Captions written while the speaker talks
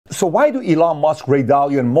So why do Elon Musk, Ray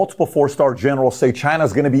Dalio, and multiple four-star generals say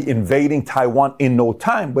China's going to be invading Taiwan in no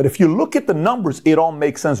time? But if you look at the numbers, it all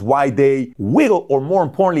makes sense why they will, or more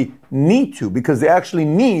importantly, need to, because they actually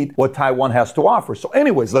need what Taiwan has to offer. So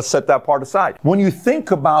anyways, let's set that part aside. When you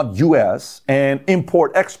think about U.S. and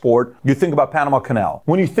import-export, you think about Panama Canal.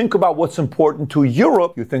 When you think about what's important to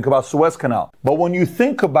Europe, you think about Suez Canal. But when you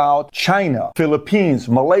think about China, Philippines,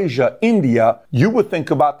 Malaysia, India, you would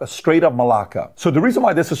think about the Strait of Malacca. So the reason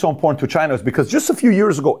why this is so important to China is because just a few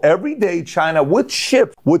years ago, every day China with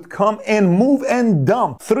ships would come and move and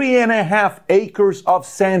dump 3.5 acres of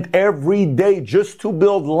sand every day just to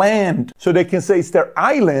build land. So they can say it's their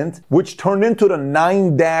island, which turned into the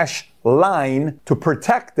 9-dash line to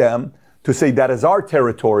protect them, to say that is our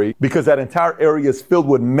territory, because that entire area is filled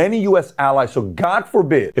with many U.S. allies. So God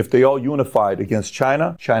forbid, if they all unified against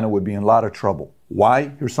China, China would be in a lot of trouble.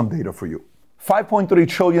 Why? Here's some data for you. $5.3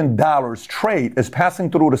 trillion trade is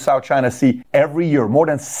passing through the South China Sea every year. More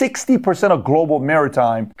than 60% of global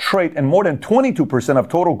maritime trade and more than 22% of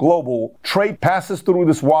total global trade passes through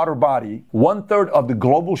this water body. 1/3 of the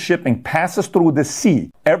global shipping passes through the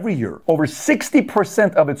sea every year. Over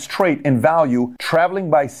 60% of its trade in value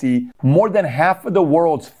traveling by sea. More than half of the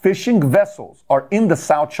world's fishing vessels are in the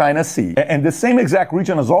South China Sea. And the same exact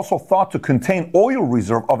region is also thought to contain oil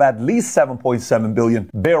reserve of at least 7.7 billion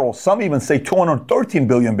barrels. Some even say 213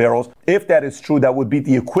 billion barrels. If that is true, that would be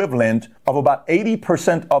the equivalent of about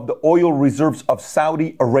 80% of the oil reserves of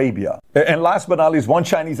Saudi Arabia. And last but not least, one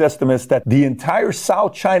Chinese estimates that the entire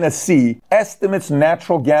South China Sea estimates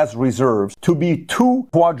natural gas reserves to be 2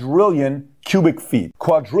 quadrillion cubic feet.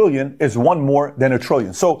 Quadrillion is one more than a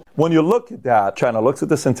trillion. So when you look at that, China looks at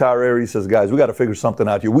this entire area, says, guys, we got to figure something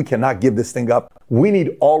out here. We cannot give this thing up. We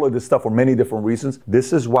need all of this stuff for many different reasons.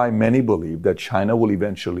 This is why many believe that China will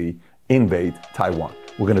eventually invade Taiwan.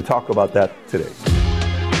 We're going to talk about that today.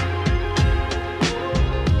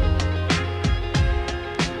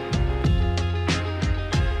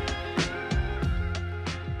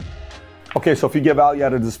 Okay, so if you get value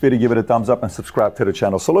out of this video, give it a thumbs up and subscribe to the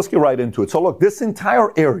channel. So let's get right into it. So look, this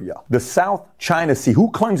entire area, the South China Sea, who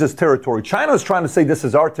claims this territory? China is trying to say this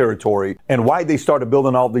is our territory and why they started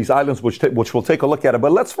building all these islands, which we'll take a look at it.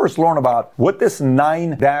 But let's first learn about what this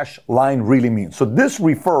 9-dash line really means. So this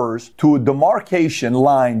refers to a demarcation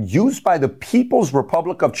line used by the People's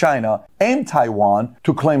Republic of China and Taiwan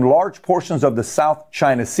to claim large portions of the South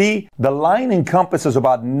China Sea. The line encompasses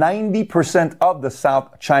about 90% of the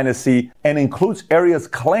South China Sea and includes areas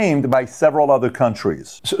claimed by several other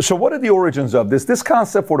countries. So what are the origins of this? This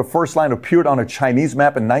concept for the first line appeared on a Chinese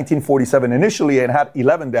map in 1947. Initially, it had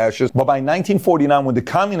 11 dashes, but by 1949, when the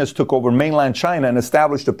communists took over mainland China and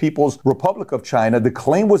established the People's Republic of China, the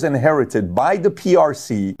claim was inherited by the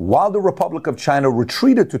PRC while the Republic of China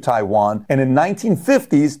retreated to Taiwan. And in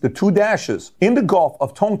 1950s, the 2 dashes in the Gulf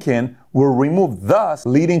of Tonkin were removed, thus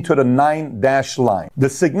leading to the 9-dash line. The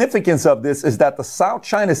significance of this is that the South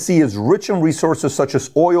China Sea is rich in resources such as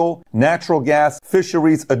oil, natural gas,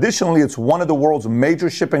 fisheries. Additionally, it's one of the world's major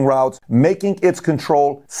shipping routes, making its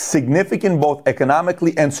control significant both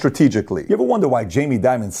economically and strategically. You ever wonder why Jamie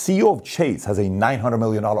Dimon, CEO of Chase, has a $900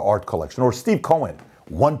 million art collection, or Steve Cohen,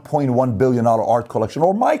 $1.1 billion art collection,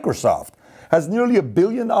 or Microsoft has nearly $1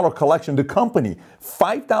 billion collection? The company,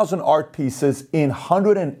 5,000 art pieces in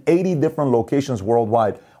 180 different locations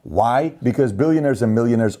worldwide. Why? Because billionaires and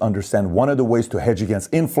millionaires understand one of the ways to hedge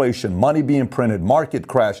against inflation, money being printed, market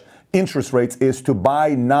crash, interest rates, is to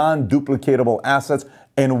buy non-duplicatable assets.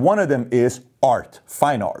 And one of them is art,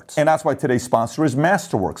 fine arts. And that's why today's sponsor is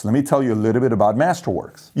Masterworks. Let me tell you a little bit about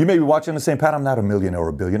Masterworks. You may be watching and saying, Pat, I'm not a millionaire or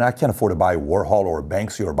a billionaire. I can't afford to buy a Warhol or a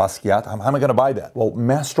Banksy or a Basquiat. How am I going to buy that? Well,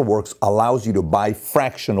 Masterworks allows you to buy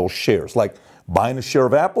fractional shares. Like buying a share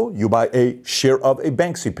of Apple, you buy a share of a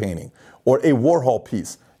Banksy painting or a Warhol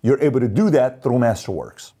piece. You're able to do that through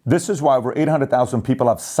Masterworks. This is why over 800,000 people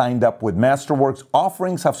have signed up with Masterworks.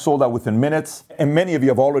 Offerings have sold out within minutes, and many of you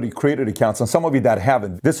have already created accounts, and some of you that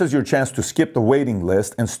haven't. This is your chance to skip the waiting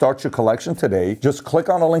list and start your collection today. Just click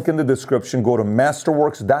on a link in the description, go to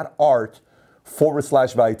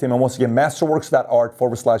masterworks.art/Valuetainment. Once again,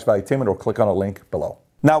 masterworks.art/Valuetainment, or click on a link below.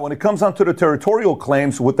 Now, when it comes down to the territorial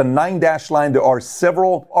claims, with the 9-dash line, there are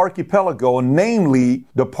several archipelago, namely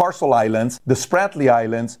the Parcel Islands, the Spratly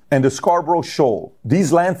Islands, and the Scarborough Shoal.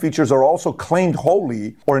 These land features are also claimed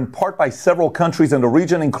wholly or in part by several countries in the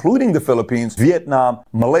region, including the Philippines, Vietnam,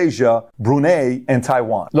 Malaysia, Brunei, and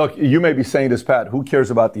Taiwan. Look, you may be saying this, Pat, who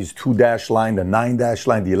cares about these 2-dash line, the 9-dash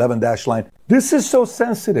line, the 11-dash line? This is so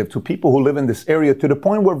sensitive to people who live in this area to the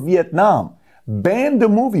point where Vietnam banned the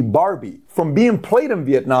movie Barbie from being played in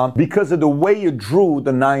Vietnam because of the way you drew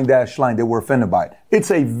the 9-dash line. They were offended by it. It's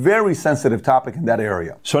a very sensitive topic in that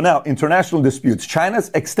area. So now, international disputes. China's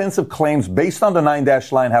extensive claims based on the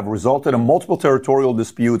 9-dash line have resulted in multiple territorial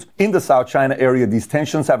disputes in the South China area. These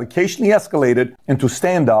tensions have occasionally escalated into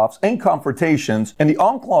standoffs and confrontations. And the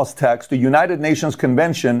UNCLOS text, the United Nations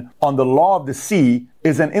Convention on the Law of the Sea,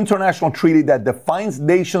 is an international treaty that defines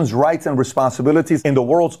nations' rights and responsibilities in the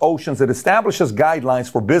world's oceans. It establishes guidelines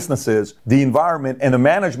for businesses, the environment, and the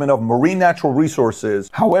management of marine natural resources.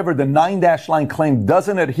 However, the 9-dash line claim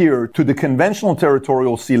doesn't adhere to the conventional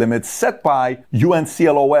territorial sea limits set by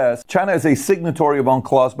UNCLOS. China is a signatory of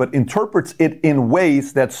UNCLOS, but interprets it in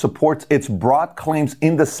ways that supports its broad claims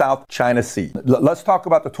in the South China Sea. Let's talk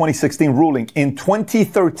about the 2016 ruling. In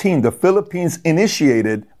 2013, the Philippines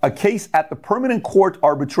initiated a case at the Permanent Court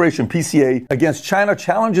Arbitration, PCA, against China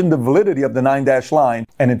challenging the validity of the 9-dash line.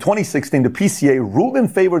 And in 2016, the PCA ruled in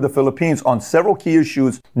favor of the Philippines on several key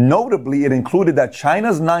issues. Notably, it included that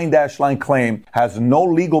China's 9-dash line claim has no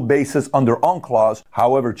legal basis under UNCLOS.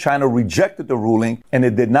 However, China rejected the ruling, and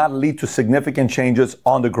it did not lead to significant changes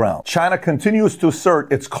on the ground. China continues to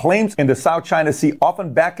assert its claims in the South China Sea,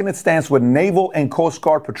 often backing its stance with naval and Coast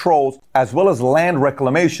Guard patrols, as well as land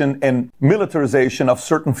reclamation and militarization of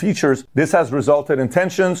certain features. This has resulted in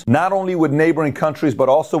tensions not only with neighboring countries, but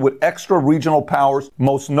also with extra-regional powers,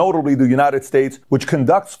 most notably the United States, which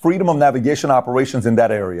conducts freedom of navigation operations in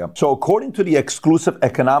that area. So according to the exclusive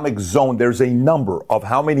economic zone, there's a number of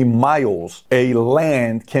how many miles a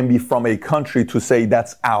land can be from a country to say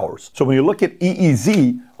that's ours. So when you look at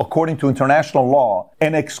EEZ, according to international law,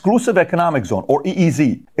 an exclusive economic zone, or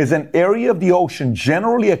EEZ, is an area of the ocean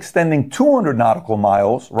generally extending 200 nautical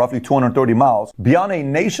miles, roughly 230 miles, beyond a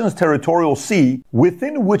nation's territorial sea,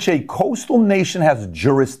 within which a coastal nation has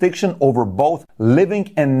jurisdiction over both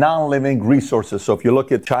living and non-living resources. So if you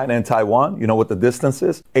look at China and Taiwan, you know what the distance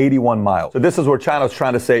is? 81 miles. So this is where China's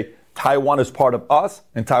trying to say, Taiwan is part of us,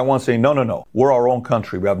 and Taiwan saying, no, we're our own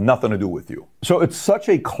country. We have nothing to do with you. So it's such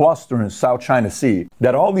a cluster in South China Sea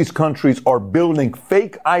that all these countries are building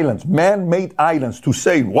fake islands, man-made islands, to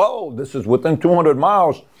say, whoa, this is within 200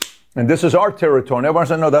 miles, and this is our territory. And everyone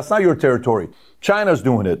said, no, that's not your territory. China's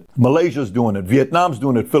doing it. Malaysia's doing it. Vietnam's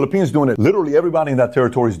doing it. Philippines doing it. Literally everybody in that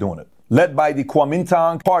territory is doing it. Led by the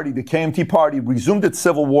Kuomintang Party, the KMT Party resumed its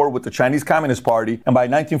civil war with the Chinese Communist Party, and by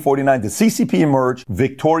 1949, the CCP emerged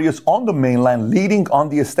victorious on the mainland, leading on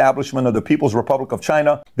the establishment of the People's Republic of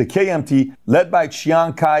China. The KMT, led by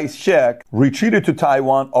Chiang Kai-shek, retreated to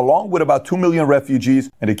Taiwan along with about 2 million refugees,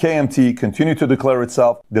 and the KMT continued to declare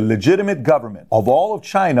itself the legitimate government of all of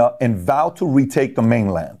China and vowed to retake the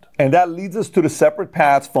mainland. And that leads us to the separate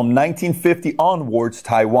paths. From 1950 onwards,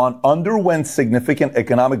 Taiwan underwent significant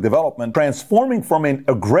economic development, transforming from an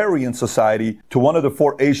agrarian society to one of the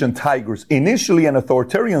 4 Asian tigers. Initially an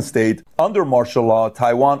authoritarian state, under martial law,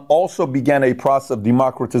 Taiwan also began a process of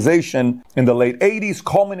democratization in the late 80s,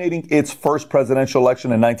 culminating its first presidential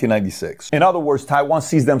election in 1996. In other words, Taiwan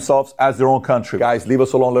sees themselves as their own country. Guys, leave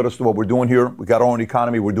us alone. Let us do what we're doing here. We got our own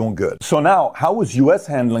economy. We're doing good. So now, how is U.S.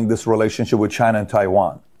 handling this relationship with China and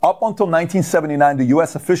Taiwan? Up until 1979, the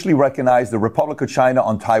U.S. officially recognized the Republic of China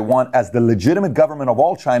on Taiwan as the legitimate government of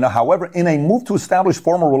all China. However, in a move to establish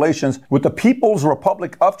formal relations with the People's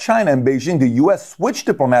Republic of China in Beijing, the U.S. switched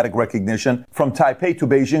diplomatic recognition from Taipei to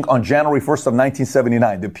Beijing on January 1st of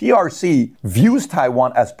 1979. The PRC views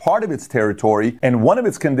Taiwan as part of its territory, and one of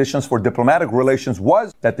its conditions for diplomatic relations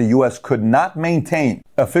was that the U.S. could not maintain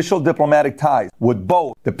official diplomatic ties with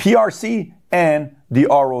both the PRC and the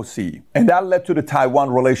ROC. And that led to the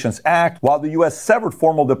Taiwan Relations Act. While the U.S. severed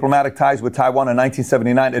formal diplomatic ties with Taiwan in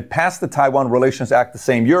 1979, it passed the Taiwan Relations Act the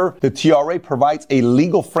same year. The TRA provides a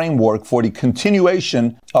legal framework for the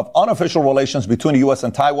continuation of unofficial relations between the U.S.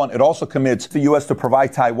 and Taiwan. It also commits the U.S. to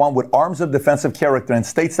provide Taiwan with arms of defensive character and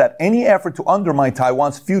states that any effort to undermine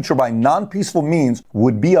Taiwan's future by non-peaceful means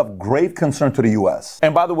would be of grave concern to the U.S.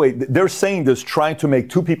 And by the way, they're saying this trying to make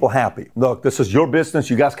two people happy. Look, this is your business.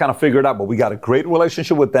 You guys kind of figure it out, but we got a great relationship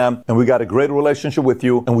with them, and we got a great relationship with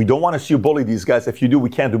you, and we don't want to see you bully these guys. If you do,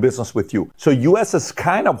 we can't do business with you. So U.S. is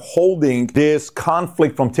kind of holding this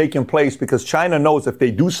conflict from taking place because China knows if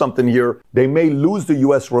they do something here, they may lose the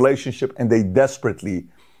U.S. relationship, and they desperately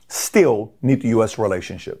still need the U.S.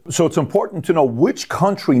 relationship. So it's important to know which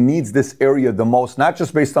country needs this area the most, not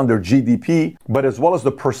just based on their GDP, but as well as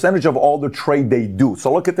the percentage of all the trade they do.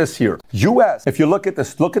 So look at this here. U.S., if you look at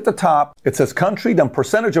this, look at the top, it says country, then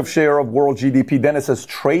percentage of share of world GDP, then it says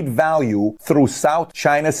trade value through South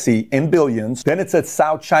China Sea in billions, then it says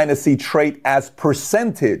South China Sea trade as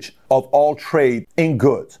percentage of all trade in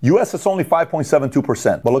goods. US is only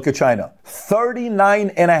 5.72%. But look at China,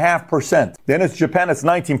 39.5%. Then it's Japan, it's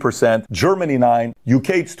 19%. Germany 9%. UK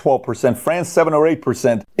it's 12%. France 7 or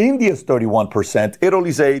 8%. India is 31%.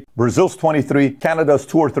 Italy's 8%. Brazil's 23%. Canada's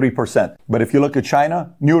 2 or 3%. But if you look at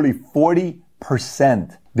China, nearly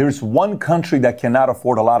 40%. There's one country that cannot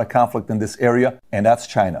afford a lot of conflict in this area, and that's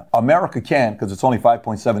China. America can, because it's only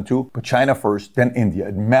 5.72, but China first, then India.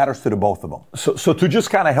 It matters to the both of them. So to just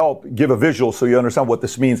kind of help give a visual so you understand what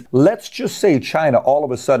this means, let's just say China all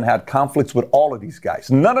of a sudden had conflicts with all of these guys.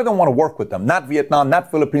 None of them want to work with them. Not Vietnam, not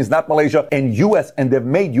Philippines, not Malaysia, and US, and they've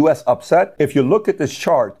made US upset. If you look at this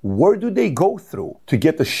chart, where do they go through to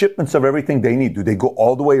get the shipments of everything they need? Do they go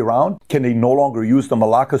all the way around? Can they no longer use the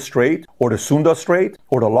Malacca Strait or the Sunda Strait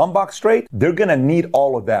or the Lombok Strait? They're going to need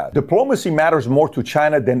all of that. Diplomacy matters more to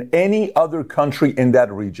China than any other country in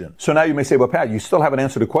that region. So now you may say, well, Pat, you still haven't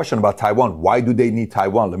answered the question about Taiwan. Why do they need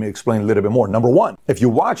Taiwan? Let me explain a little bit more. Number one, if you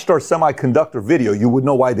watched our semiconductor video, you would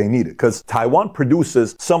know why they need it. Because Taiwan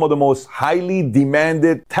produces some of the most highly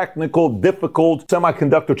demanded, technical, difficult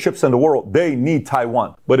semiconductor chips in the world. They need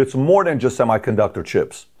Taiwan. But it's more than just semiconductor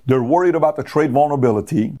chips. They're worried about the trade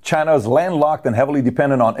vulnerability. China is landlocked and heavily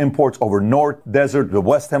dependent on imports over North Desert, the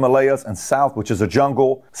West Himalayas, and South, which is a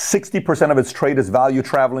jungle. 60% of its trade is value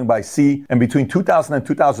traveling by sea. And between 2000 and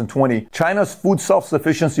 2020, China's food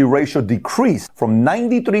self-sufficiency ratio decreased from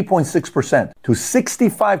 93.6% to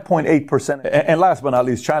 65.8%. And last but not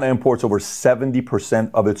least, China imports over 70%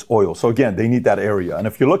 of its oil. So again, they need that area. And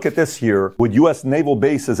if you look at this here, with U.S. naval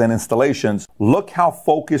bases and installations, look how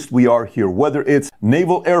focused we are here, whether it's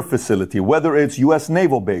naval air facility, whether it's U.S.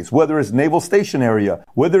 naval base, whether it's naval station area,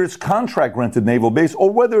 whether it's contract rented naval base, or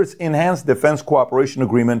whether it's enhanced defense cooperation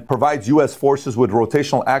agreement provides U.S. forces with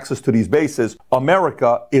rotational access to these bases.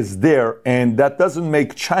 America is there, and that doesn't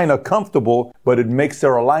make China comfortable, but it makes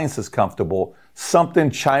their alliances comfortable. Something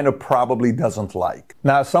China probably doesn't like.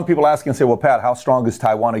 Now, some people ask and say, well, Pat, how strong is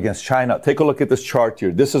Taiwan against China? Take a look at this chart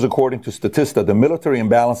here. This is according to Statista. The military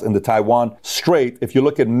imbalance in the Taiwan Strait, if you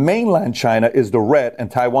look at mainland China, is the red and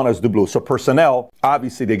Taiwan is the blue. So personnel,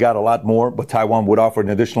 obviously they got a lot more, but Taiwan would offer an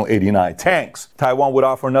additional 89. Tanks, Taiwan would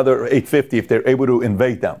offer another 850 if they're able to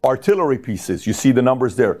invade them. Artillery pieces, you see the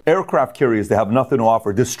numbers there. Aircraft carriers, they have nothing to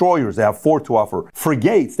offer. Destroyers, they have 4 to offer.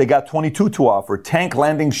 Frigates, they got 22 to offer. Tank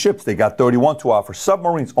landing ships, they got 31 to offer.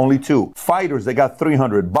 Submarines, only 2. Fighters, they got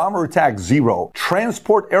 300. Bomber attack, 0.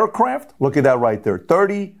 Transport aircraft, look at that right there,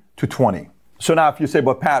 30 to 20. So now if you say,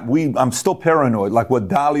 but Pat, I'm still paranoid, like what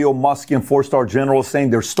Dalio, Muskie, and 4-star generals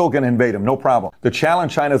saying, they're still going to invade them, no problem. The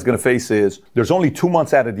challenge China is going to face is there's only 2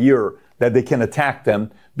 months out of the year that they can attack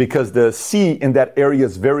them because the sea in that area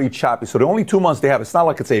is very choppy. So the only 2 months they have, it's not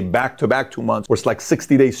like it's a back-to-back 2 months where it's like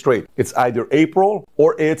 60 days straight. It's either April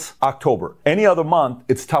or it's October. Any other month,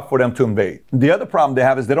 it's tough for them to invade. The other problem they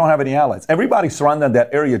have is they don't have any allies. Everybody surrounding that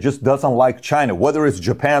area just doesn't like China. Whether it's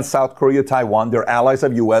Japan, South Korea, Taiwan, they're allies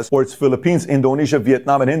of US, or it's Philippines, Indonesia,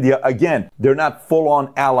 Vietnam, and India. Again, they're not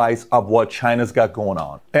full-on allies of what China's got going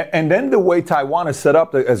on. And then the way Taiwan is set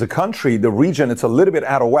up as a country, the region, it's a little bit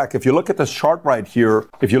out of whack. If you look at this chart right here,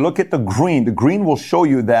 if you look at the green will show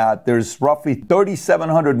you that there's roughly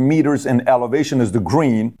 3,700 meters in elevation is the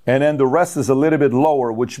green, and then the rest is a little bit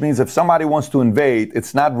lower, which means if somebody wants to invade,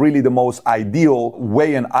 it's not really the most ideal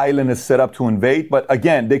way an island is set up to invade. But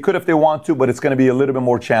again, they could if they want to, but it's going to be a little bit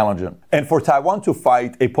more challenging. And for Taiwan to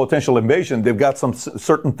fight a potential invasion, they've got some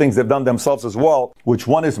certain things they've done themselves as well, which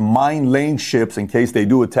one is mine lane ships in case they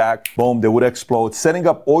do attack. Boom, they would explode. Setting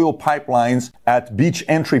up oil pipelines at beach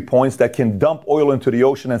entry points that can dump oil into the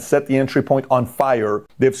ocean and set the entry point on fire.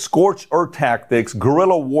 They have scorched earth tactics,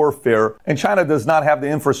 guerrilla warfare, and China does not have the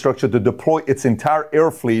infrastructure to deploy its entire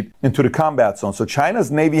air fleet into the combat zone. So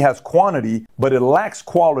China's Navy has quantity, but it lacks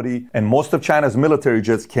quality, and most of China's military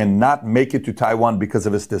jets cannot make it to Taiwan because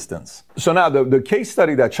of its distance. So now the case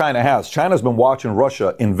study that China has, China's been watching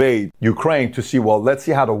Russia invade Ukraine to see, well, let's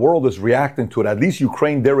see how the world is reacting to it. At least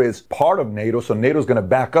Ukraine there is part of NATO, so NATO's going to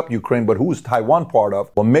back up Ukraine, but who is Taiwan part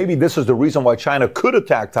of? Well, maybe this is the reason why China could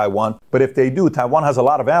attack Taiwan, but if they do, Taiwan has a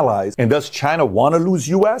lot of allies. And does China want to lose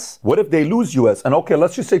US? What if they lose US? And okay,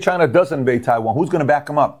 let's just say China does invade Taiwan. Who's going to back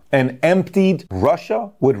them up? An emptied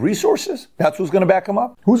Russia with resources? That's who's going to back them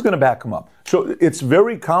up? Who's going to back them up? So it's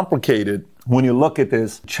very complicated. When you look at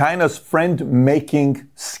this, China's friend-making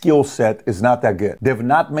skill set is not that good. They've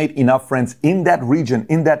not made enough friends in that region,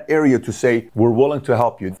 in that area to say, we're willing to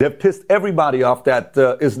help you. They've pissed everybody off that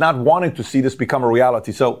is not wanting to see this become a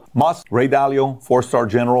reality. So Musk, Ray Dalio, 4-star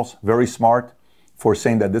generals, very smart. for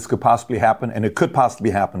saying that this could possibly happen, and it could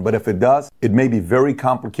possibly happen. But if it does, it may be very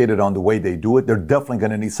complicated on the way they do it. They're definitely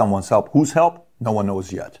going to need someone's help. Whose help? No one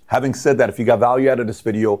knows yet. Having said that, if you got value out of this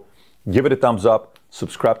video, give it a thumbs up,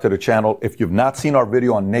 subscribe to the channel. If you've not seen our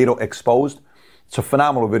video on NATO Exposed, it's a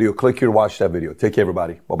phenomenal video. Click here to watch that video. Take care,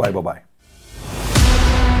 everybody. Bye-bye, bye-bye.